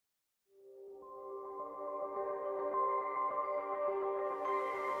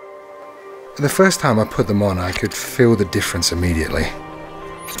The first time I put them on, I could feel the difference immediately.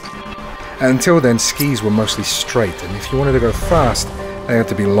 Until then, skis were mostly straight, and if you wanted to go fast, they had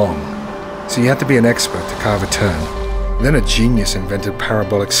to be long. So you had to be an expert to carve a turn. Then a genius invented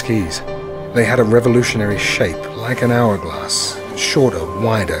parabolic skis. They had a revolutionary shape, like an hourglass, shorter,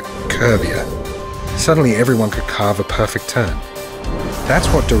 wider, curvier. Suddenly everyone could carve a perfect turn. That's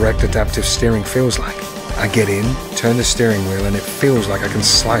what direct adaptive steering feels like. I get in, turn the steering wheel, and it feels like I can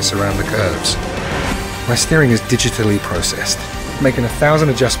slice around the curves. My steering is digitally processed, making 1,000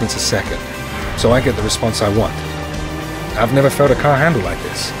 adjustments a second, so I get the response I want. I've never felt a car handle like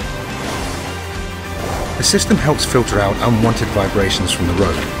this. The system helps filter out unwanted vibrations from the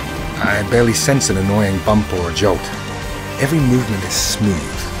road. I barely sense an annoying bump or a jolt. Every movement is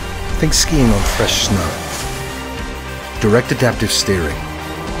smooth. Think skiing on fresh snow. Direct adaptive steering.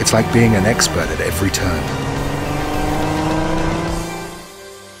 It's like being an expert at every turn.